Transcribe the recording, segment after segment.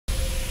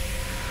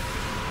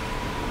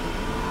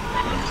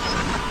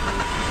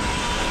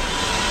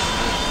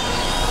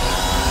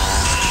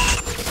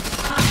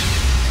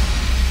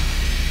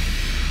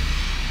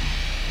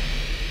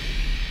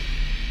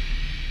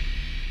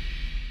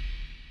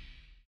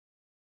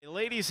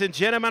Ladies and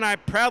gentlemen, I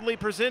proudly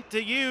present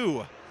to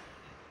you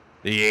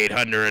the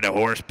 800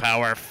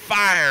 horsepower,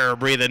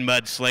 fire-breathing,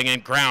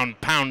 mud-slinging,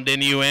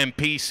 ground-pounding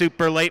UMP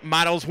super late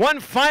models. One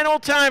final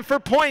time for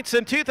points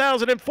in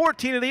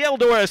 2014 at the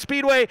Eldora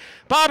Speedway.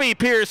 Bobby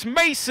Pierce,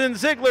 Mason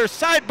Ziegler,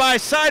 side by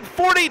side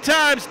 40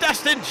 times.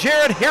 Dustin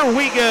Jarrett, here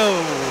we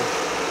go.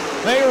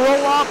 They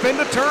roll off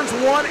into turns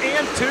 1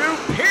 and 2.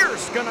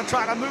 Pierce gonna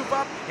try to move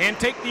up and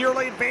take the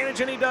early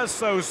advantage, and he does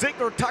so.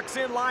 Ziegler tucks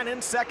in line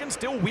in second,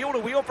 still wheel to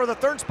wheel for the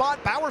third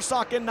spot.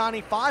 Bowersock in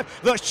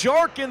 95, the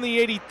Shark in the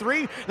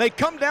 83. They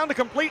come down to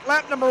complete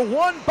lap number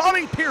 1.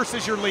 Bobby Pierce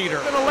is your leader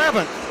in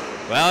 11th.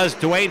 Well, as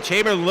Dwayne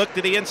Chamberlain looked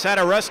to the inside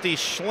of Rusty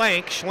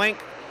Schlenk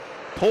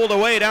pulled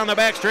away down the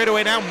back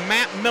straightaway. Now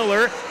Matt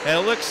Miller. It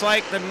looks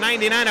like the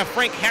 99 of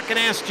Frank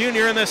Heckenass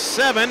Jr. in the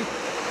 7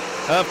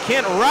 of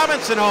Kent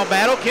Robinson all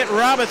battle. Kent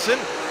Robinson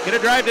going to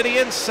drive to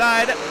the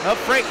inside of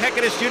Frank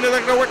Heckenass Jr.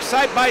 They're going to work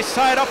side by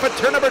side off of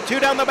turn number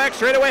 2 down the back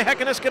straightaway.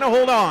 Heckenass going to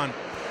hold on.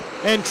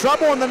 In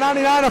trouble in the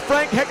 99 of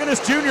Frank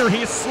Heckenass Jr.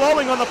 He's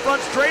slowing on the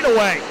front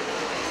straightaway.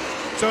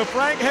 So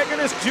Frank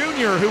Heckenass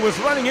Jr., who was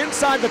running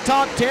inside the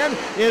top 10,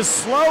 is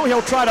slow.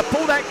 He'll try to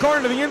pull that car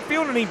into the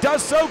infield, and he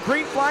does so.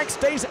 Green flag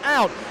stays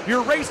out.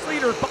 Your race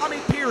leader, Bobby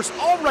Pierce,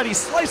 already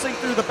slicing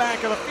through the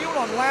back of the field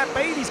on lap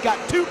 8. He's got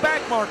 2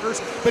 back markers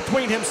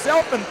between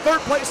himself and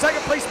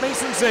second place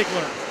Mason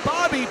Ziegler.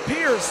 Bobby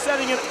Pierce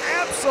setting an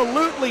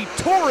absolutely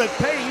torrid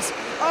pace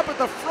up at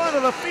the front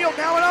of the field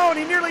now, and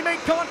he nearly made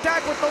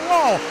contact with the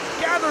wall.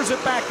 Gathers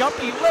it back up.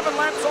 11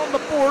 laps on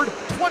the board,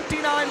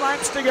 29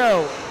 laps to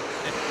go.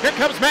 Here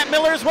comes Matt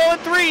Miller as well in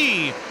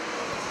 3.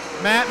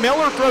 Matt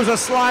Miller throws a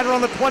slider on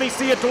the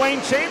 20C of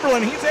Dwayne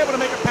Chamberlain. He's able to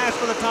make a pass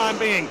for the time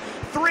being.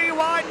 3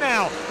 wide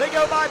now. They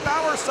go by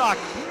Bowersock.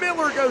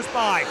 Miller goes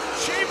by.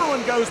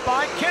 Chamberlain goes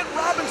by. Kent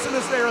Robinson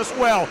is there as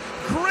well.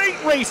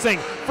 Great racing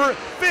for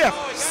 5th,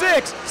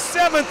 6th,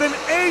 7th, and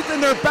 8th,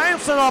 and they're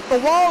bouncing off the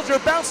walls. They're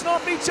bouncing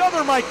off each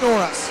other, Mike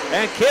Norris.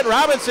 And Kent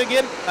Robinson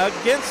again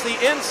against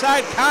the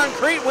inside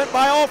concrete, went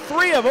by all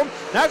 3 of them.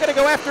 Now going to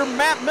go after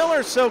Matt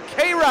Miller. So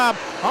K-Rob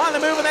on the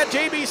move in that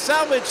JB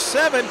Salvage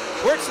 7.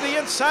 Works to the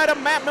inside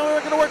of Matt Miller.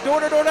 They're going to work door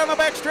to door down the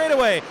back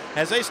straightaway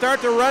as they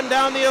start to run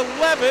down the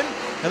 11.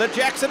 And the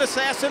Jackson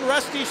Assassin,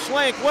 Rusty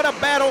Schlenk. What a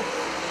battle.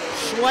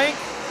 Schlenk,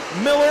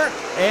 Miller,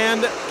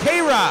 and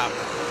K-Rob.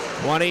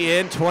 20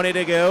 in, 20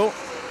 to go.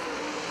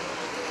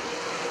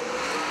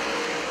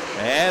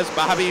 As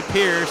Bobby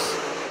Pierce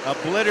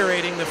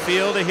obliterating the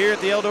field here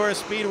at the Eldora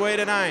Speedway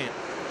tonight.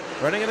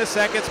 Running in the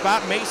second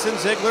spot, Mason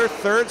Ziegler.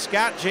 Third,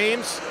 Scott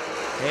James.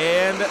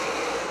 And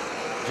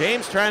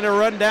James trying to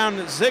run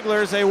down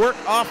Ziegler as they work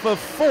off of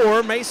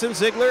 4. Mason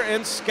Ziegler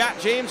and Scott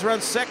James run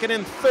second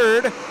and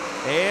third.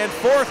 And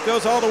fourth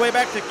goes all the way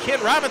back to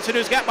Kent Robinson,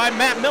 who's got by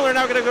Matt Miller,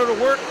 now going to go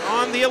to work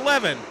on the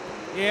 11.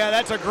 Yeah,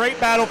 that's a great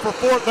battle for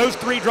 4th. Those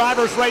 3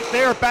 drivers right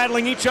there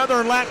battling each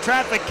other in lap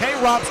traffic.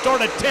 K-Rob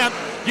started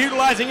 10th,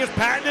 utilizing his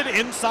patented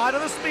inside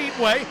of the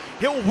speedway.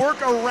 He'll work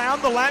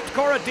around the lap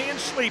car of Dan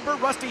Schleeper.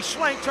 Rusty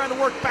Schlenk trying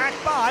to work back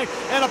by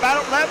and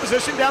about lap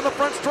position down the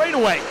front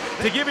straightaway.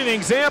 To give you an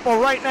example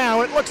right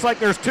now, it looks like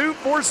there's 2,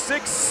 4,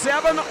 6,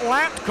 7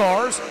 lapped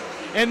cars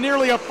and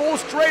nearly a full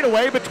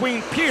straightaway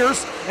between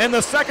Pierce and the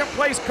second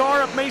place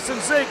car of Mason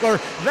Ziegler.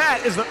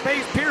 That is the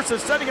pace Pierce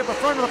is setting at the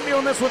front of the field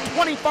in this with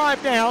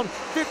 25 down,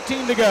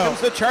 15 to go.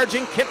 Comes the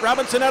charging Kent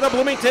Robinson out of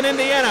Bloomington,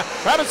 Indiana.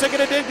 Robinson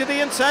going to dig to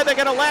the inside. They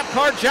got a lap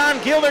car,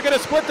 John Gill. They're going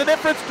to split the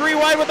difference. 3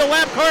 wide with the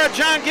lap car of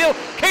John Gill.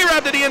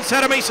 K-Rob to the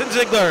inside of Mason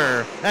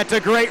Ziegler. That's a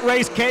great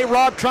race.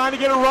 K-Rob trying to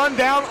get a run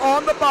down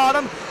on the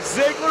bottom.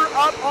 Ziegler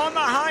up on the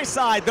high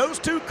side. Those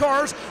 2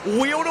 cars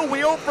wheel to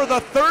wheel for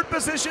the 3rd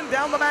position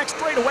down the back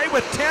straightaway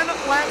with 10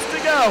 laps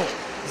to go.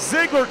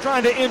 Ziegler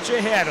trying to inch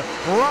ahead.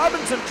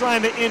 Robinson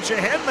trying to inch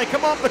ahead. And they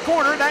come off the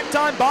corner. That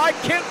time by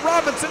Kent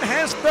Robinson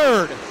has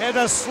 3rd. And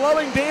a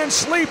slowing Dan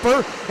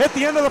Schleeper at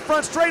the end of the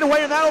front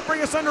straightaway, and that'll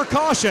bring us under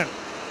caution.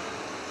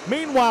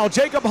 Meanwhile,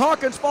 Jacob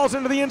Hawkins falls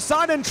into the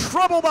inside, and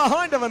trouble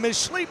behind of him as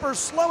Schleeper's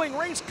slowing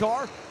race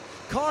car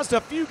caused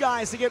a few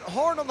guys to get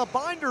hard on the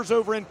binders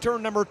over in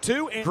turn number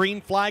 2. And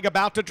green flag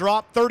about to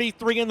drop,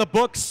 33 in the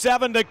book,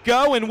 7 to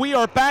go, and we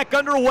are back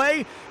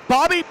underway.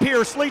 Bobby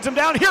Pierce leads him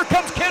down. Here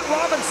comes Kent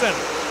Robinson.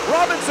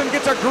 Robinson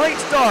gets a great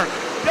start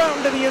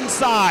down to the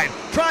inside.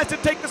 Tries to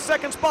take the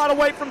 2nd spot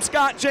away from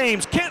Scott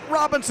James. Kent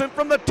Robinson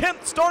from the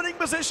 10th starting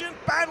position,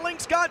 battling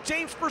Scott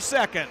James for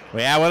 2nd.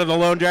 Well, yeah, one of the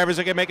lone drivers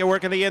that can make it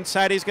work on the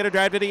inside. He's going to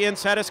drive to the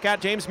inside of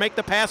Scott James, make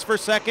the pass for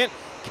 2nd.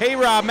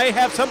 K-Rob may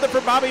have something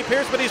for Bobby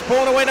Pierce, but he's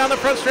pulling away down the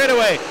front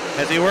straightaway.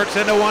 As he works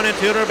into 1 and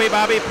 2, it'll be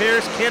Bobby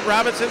Pierce, Kent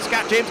Robinson,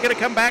 Scott James going to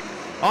come back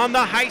on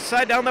the high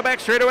side down the back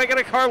straightaway. Got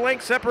a car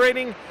length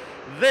separating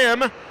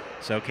them.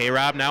 So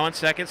K-Rob now in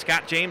 2nd,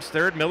 Scott James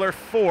 3rd, Miller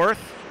 4th.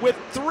 With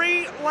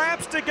 3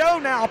 laps to go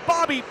now,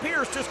 Bobby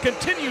Pierce just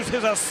continues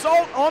his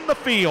assault on the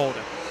field.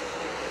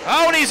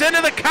 Oh, and he's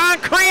into the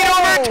concrete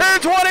over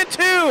turns 1 and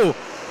 2.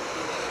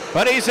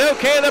 But he's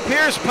okay, the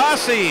Pierce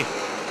posse.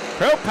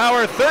 Pro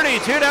Power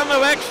 32 down the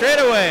back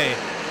straightaway.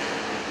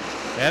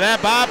 And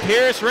that Bob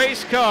Pierce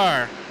race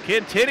car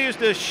continues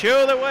to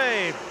show the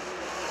way.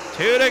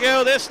 2 to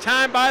go this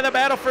time by the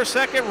battle for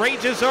second.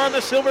 Rages on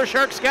the Silver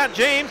Shark, Scott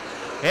James,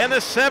 and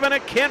the 7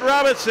 of Kent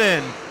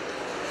Robinson.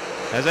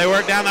 As they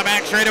work down the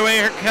back straightaway,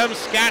 here comes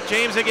Scott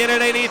James again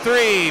at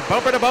 83.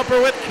 Bumper to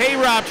bumper with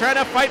K-Rob, trying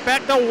to fight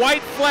back the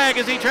white flag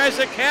as he tries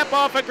to cap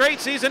off a great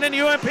season in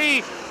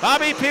UMP.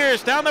 Bobby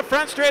Pierce down the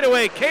front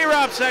straightaway.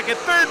 K-Rob second,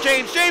 third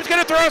James. James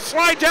going to throw a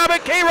slide job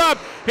at K-Rob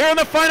here in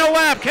the final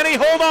lap. Can he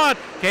hold on?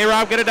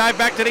 K-Rob going to dive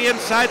back to the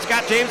inside.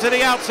 Scott James to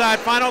the outside.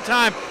 Final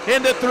time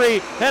into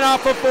 3 and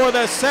off of 4.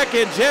 The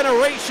second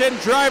generation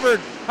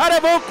driver out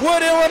of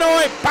Oakwood,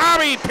 Illinois.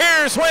 Bobby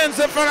Pierce wins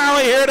the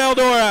finale here at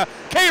Eldora.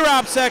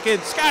 K-Rob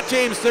second, Scott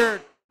James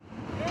third.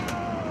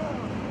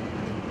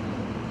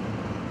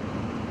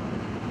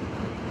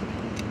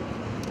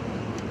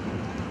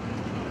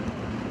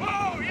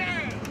 Oh,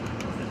 yeah!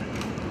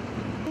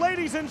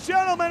 Ladies and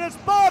gentlemen, it's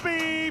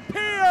Bobby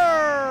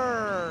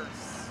Pierce!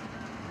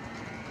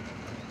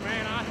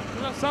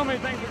 Man, so many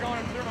things are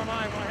going through my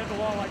mind when I hit the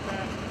wall like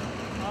that.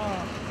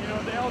 You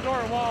know, the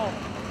Eldora wall,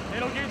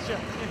 it'll get you.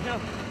 You know,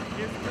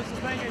 just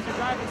the thing is, you're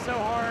driving so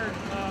hard.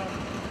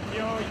 You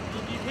know,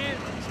 you can't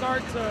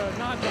start to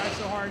not drive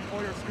so hard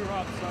or you'll screw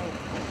up. So,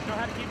 you know,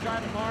 I had to keep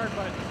driving hard,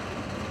 but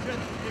it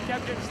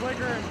kept getting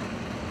slicker, and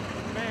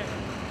man,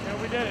 you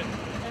know, we did it.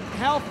 And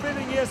how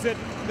fitting is it,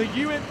 the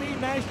UMP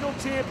national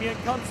champion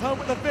comes home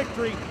with a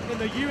victory in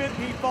the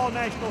UMP Fall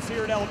Nationals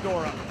here at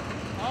Eldora.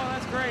 Oh,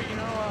 that's great. You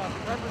know,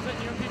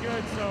 representing UMP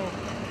good. So,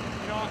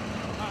 you know,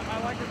 I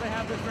like that they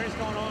have this race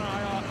going on.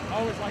 I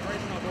always like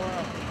racing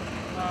Eldora.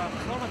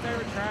 It's one of my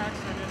favorite tracks,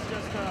 and it's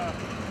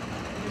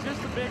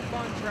just a big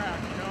fun track.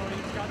 You know,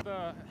 it's got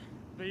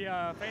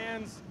the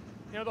fans,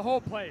 you know, the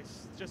whole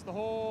place, just the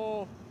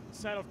whole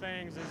set of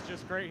things is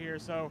just great here.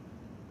 So,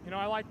 you know,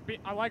 I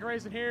like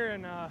racing here,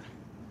 and I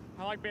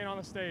like being on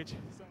the stage.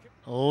 So.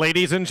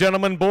 Ladies and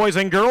gentlemen, boys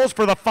and girls,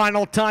 for the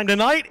final time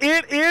tonight,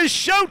 it is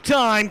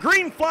showtime.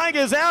 Green flag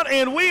is out,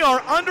 and we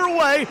are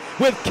underway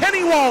with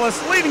Kenny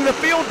Wallace leading the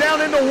field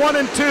down into 1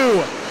 and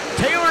 2.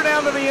 Taylor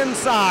down to the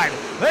inside.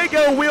 They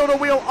go wheel to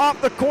wheel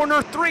off the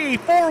corner, 3,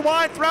 4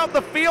 wide throughout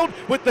the field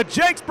with the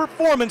Jake's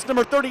Performance,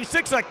 number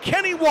 36,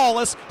 Kenny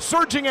Wallace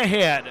surging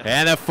ahead.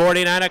 And the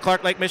 49 of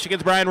Clark Lake,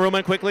 Michigan's Brian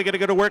Ruhlman quickly going to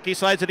go to work. He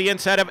slides to the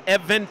inside of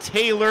Evan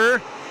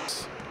Taylor.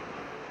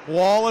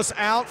 Wallace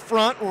out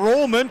front.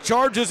 Ruhlman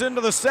charges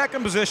into the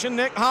second position.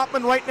 Nick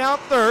Hoffman right now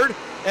third.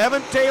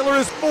 Evan Taylor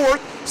is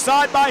fourth.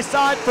 Side by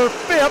side for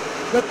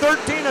fifth. The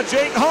 13 of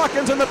Jake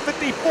Hawkins and the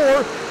 54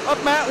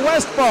 of Matt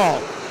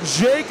Westfall.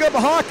 Jacob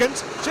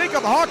Hawkins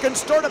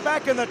started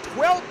back in the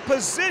 12th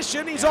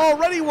position. He's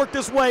already worked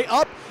his way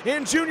up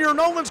in Junior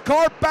Nolan's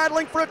car,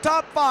 battling for a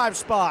top 5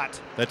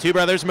 spot. The Two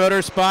Brothers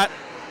Motorsports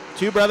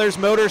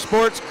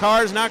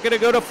car's not going to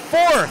go to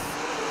 4th.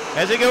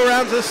 As they go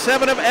around to the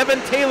 7 of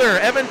Evan Taylor.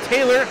 Evan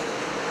Taylor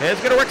is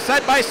going to work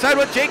side by side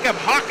with Jacob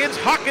Hawkins.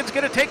 Hawkins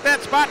going to take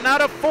that spot now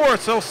to 4th.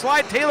 So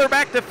slide Taylor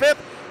back to 5th.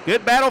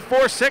 Good battle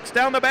 4-6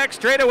 down the back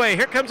straightaway.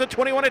 Here comes the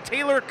 21 of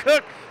Taylor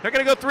Cook. They're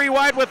going to go 3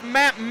 wide with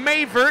Matt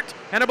Mavert.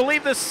 And I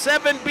believe the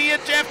 7B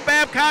of Jeff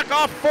Babcock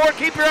off 4.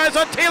 Keep your eyes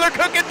on Taylor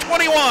Cook at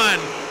 21.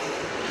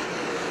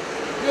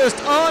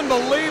 Just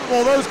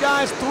unbelievable. Those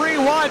guys 3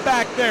 wide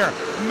back there.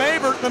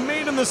 Mavert, the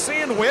meat and the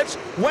sandwich.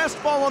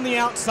 Westfall on the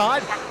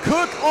outside.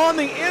 Cook on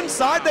the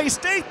inside. They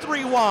stay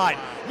 3 wide.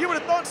 You would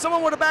have thought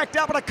someone would have backed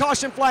out, but a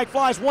caution flag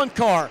flies. One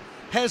car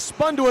has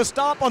spun to a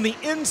stop on the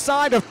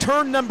inside of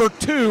turn number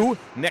 2.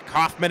 Nick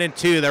Hoffman in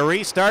 2. The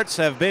restarts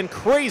have been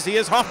crazy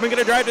as Hoffman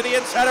going to drive to the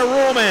inside of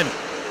Ruhlman.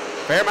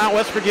 Fairmount,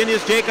 West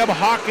Virginia's Jacob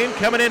Hawkins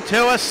coming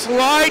into a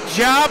slide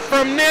job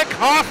from Nick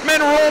Hoffman.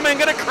 Ruhlman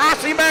going to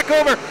cross him back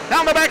over.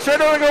 Down the back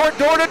straightaway, going to work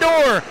door to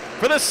door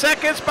for the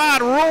second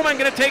spot. Ruhlman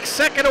going to take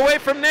second away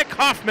from Nick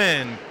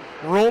Hoffman.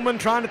 Ruhlman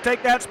trying to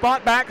take that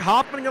spot back.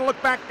 Hoffman going to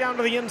look back down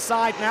to the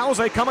inside now as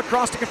they come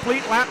across to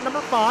complete lap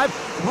number 5.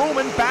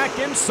 Ruhlman back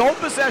in sole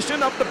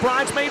possession of the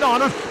bridesmaid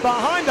honors.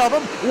 Behind of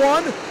him,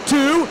 1,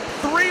 2,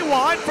 3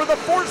 wide for the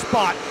 4th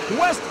spot.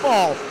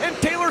 Westfall and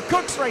Taylor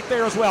Cook's right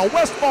there as well.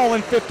 Westfall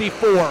in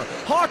 54.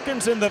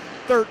 Hawkins in the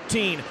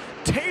 13.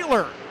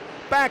 Taylor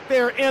back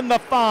there in the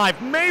 5.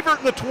 Mavert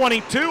in the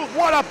 22.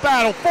 What a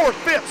battle. 4th,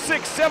 5th,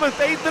 6th, 7th,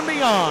 8th, and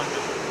beyond.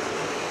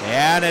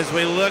 And as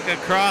we look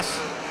across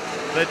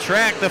the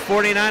track, the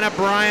 49 of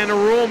Brian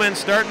Ruhlman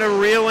starting to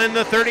reel in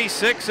the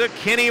 36 of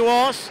Kenny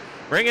Wallace,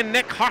 bringing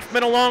Nick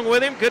Hoffman along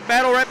with him. Good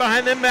battle right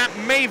behind them, Matt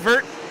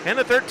Mavert, and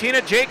the 13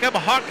 of Jacob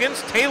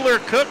Hawkins, Taylor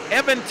Cook,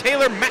 Evan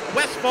Taylor, Matt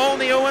Westfall,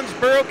 and the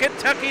Owensboro,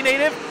 Kentucky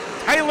native,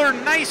 Tyler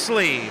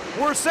Nicely.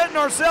 We're setting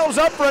ourselves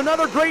up for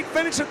another great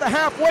finish at the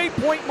halfway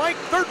point. Mike,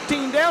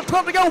 13 down,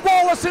 12 to go.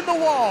 Wallace in the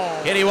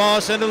wall. Kenny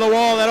Wallace into the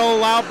wall. That'll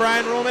allow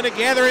Brian Ruhlman to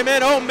gather him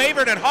in. Oh,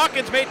 Mavert and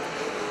Hawkins made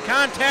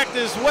contact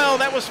as well.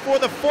 That was for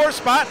the 4th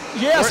spot.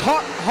 Yes,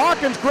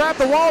 Hawkins grabbed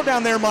the wall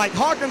down there, Mike.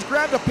 Hawkins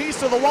grabbed a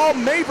piece of the wall.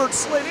 Mavert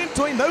slid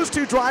into him. Those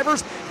 2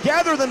 drivers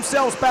gather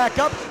themselves back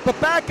up, but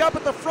back up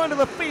at the front of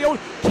the field,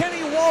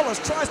 Kenny Wallace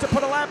tries to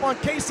put a lap on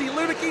Casey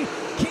Ludicky.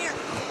 Can't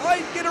try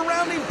to get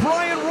around him.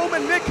 Brian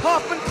Roman, Nick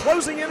Hoffman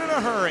closing in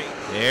a hurry.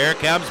 Here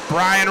comes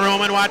Brian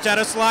Roman. Watch out,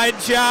 a slide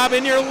job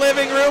in your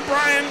living room.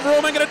 Brian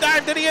Roman going to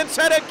dive to the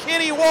inside of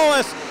Kenny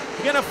Wallace.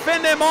 Going to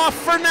fend him off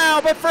for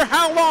now, but for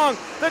how long?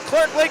 The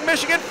Clark Lake,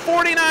 Michigan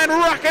 49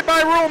 rocket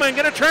by Roman.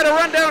 Going to try to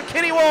run down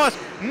Kenny Wallace.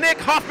 Nick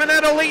Hoffman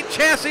at Elite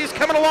Chassis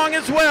coming along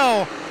as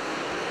well.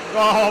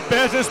 Oh,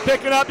 Bez is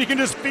picking up. You can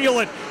just feel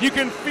it. You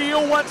can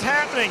feel what's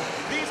happening.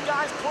 These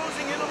guys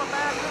closing in on the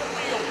back of the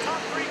field.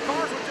 Top three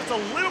cars with just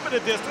a little bit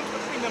of distance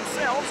between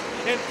themselves.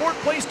 In fourth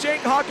place,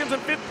 Jake Hawkins,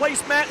 and fifth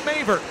place, Matt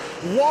Mavert.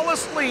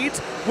 Wallace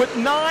leads with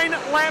 9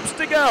 laps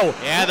to go.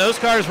 Yeah, those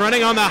cars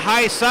running on the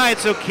high side,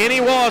 so Kenny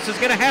Wallace is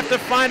going to have to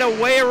find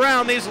a way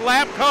around these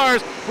lap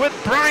cars with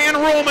Brian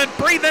Roman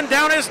breathing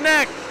down his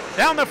neck.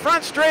 Down the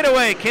front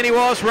straightaway, Kenny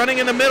Wallace running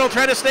in the middle,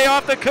 trying to stay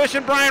off the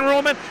cushion. Brian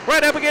Roman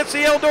right up against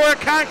the Eldora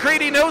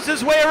concrete. He knows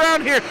his way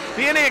around here.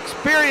 The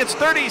inexperienced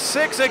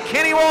 36 of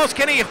Kenny Wallace.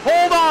 Can he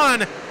hold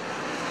on?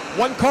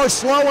 One car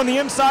slow on the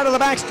inside of the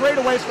back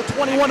straightaways for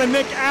 21 of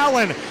Nick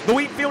Allen. The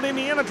Wheatfield,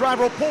 Indiana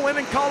driver will pull in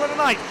and call it a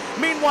night.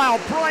 Meanwhile,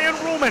 Brian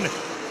Roman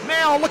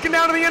now looking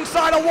down to the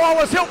inside of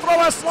Wallace. He'll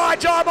throw a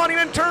slide job on him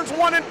in turns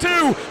 1 and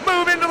 2.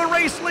 Move into the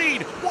race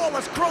lead.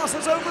 Wallace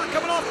crosses over,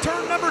 coming off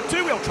turn number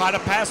 2. He'll try to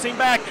pass him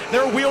back.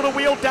 They're wheel to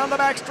wheel down the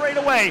back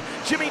straightaway.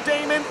 Jimmy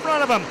Dame in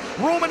front of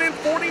him. Roman in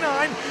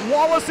 49.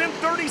 Wallace in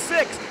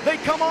 36. They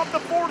come off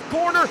the fourth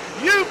corner.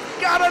 You've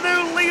got a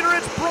new leader.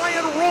 It's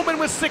Brian Roman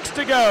with 6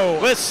 to go.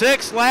 With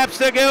 6 laps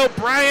to go,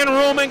 Brian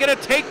Roman going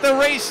to take the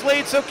race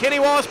lead. So Kenny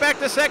Wallace back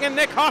to second.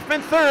 Nick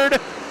Hoffman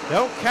third.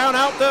 Don't count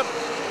out the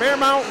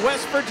Fairmount,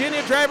 West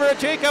Virginia driver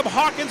Jacob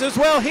Hawkins as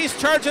well. He's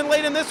charging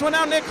late in this one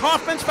now. Nick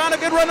Hoffman's found a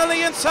good run on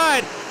the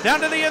inside.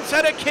 Down to the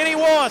inside of Kenny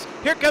Wallace.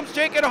 Here comes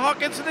Jacob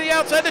Hawkins to the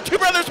outside. The Two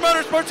Brothers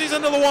Motorsports, he's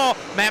into the wall.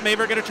 Matt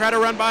Mavert going to try to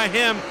run by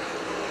him.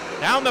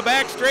 Down the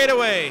back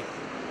straightaway.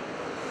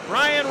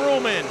 Brian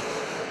Roman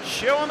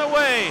showing the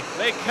way.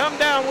 They come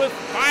down with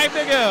 5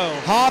 to go.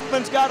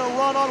 Hoffman's got a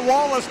run on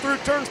Wallace through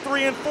turns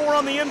 3 and 4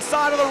 on the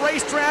inside of the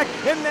racetrack.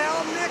 And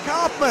now Nick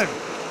Hoffman,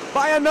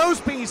 by a nose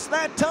piece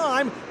that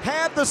time,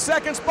 had the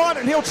second spot,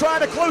 and he'll try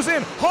to close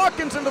in.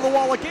 Hawkins into the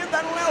wall again.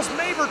 That allows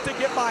Mavert to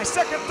get by.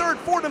 Second, third,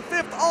 fourth, and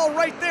fifth, all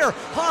right there.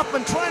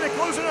 Hoffman trying to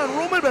close in on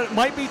Roman, but it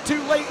might be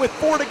too late with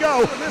 4 to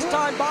go. And this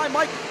time by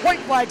Mike, white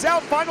flags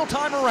out, final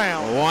time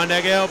around. 1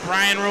 to go.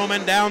 Brian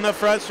Roman down the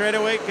front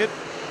straightaway. Good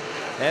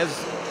as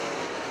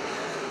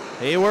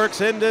he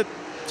works into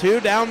 2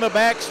 down the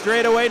back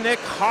straightaway. Nick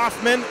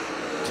Hoffman,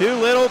 too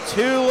little,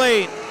 too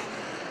late.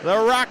 The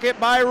rocket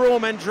by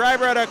Roman,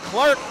 driver out of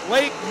Clark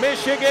Lake,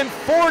 Michigan,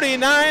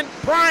 49.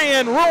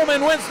 Brian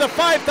Roman wins the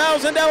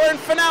 $5,000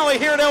 finale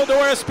here at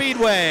Eldora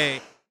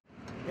Speedway.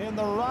 In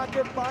the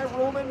rocket by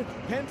Roman,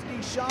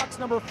 Penske Shocks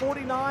number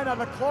 49 out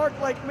of Clark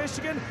Lake,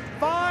 Michigan,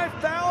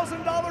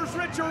 $5,000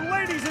 richer.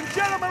 Ladies and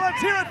gentlemen, let's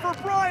hear it for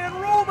Brian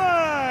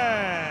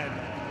Roman.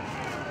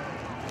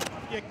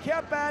 You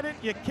kept at it,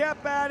 you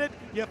kept at it.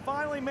 You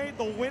finally made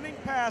the winning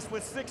pass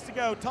with 6 to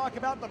go. Talk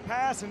about the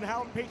pass and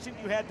how patient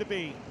you had to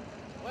be.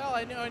 Well,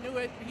 I knew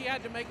it. He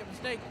had to make a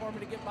mistake for me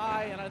to get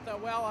by, and I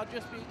thought, well, I'll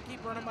just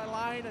keep running my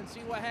line and see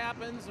what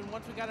happens. And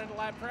once we got into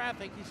lap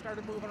traffic, he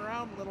started moving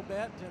around a little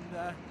bit,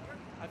 and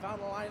I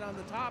found a line on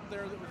the top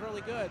there that was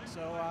really good.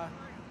 So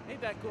ain't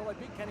that cool? I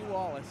beat Kenny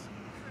Wallace.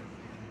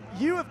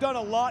 You have done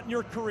a lot in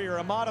your career,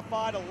 a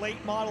modified, a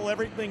late model,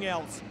 everything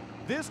else.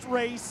 This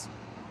race,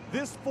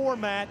 this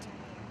format,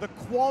 the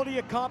quality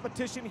of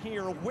competition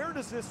here, where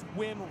does this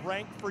win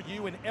rank for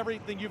you and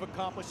everything you've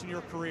accomplished in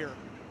your career?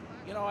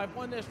 You know, I've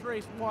won this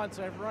race once.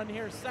 I've run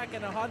here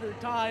second 100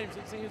 times,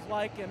 it seems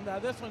like, and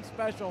this one's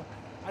special.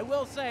 I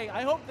will say,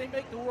 I hope they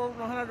make the World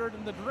 100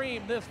 and the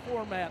Dream this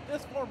format.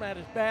 This format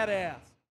is badass.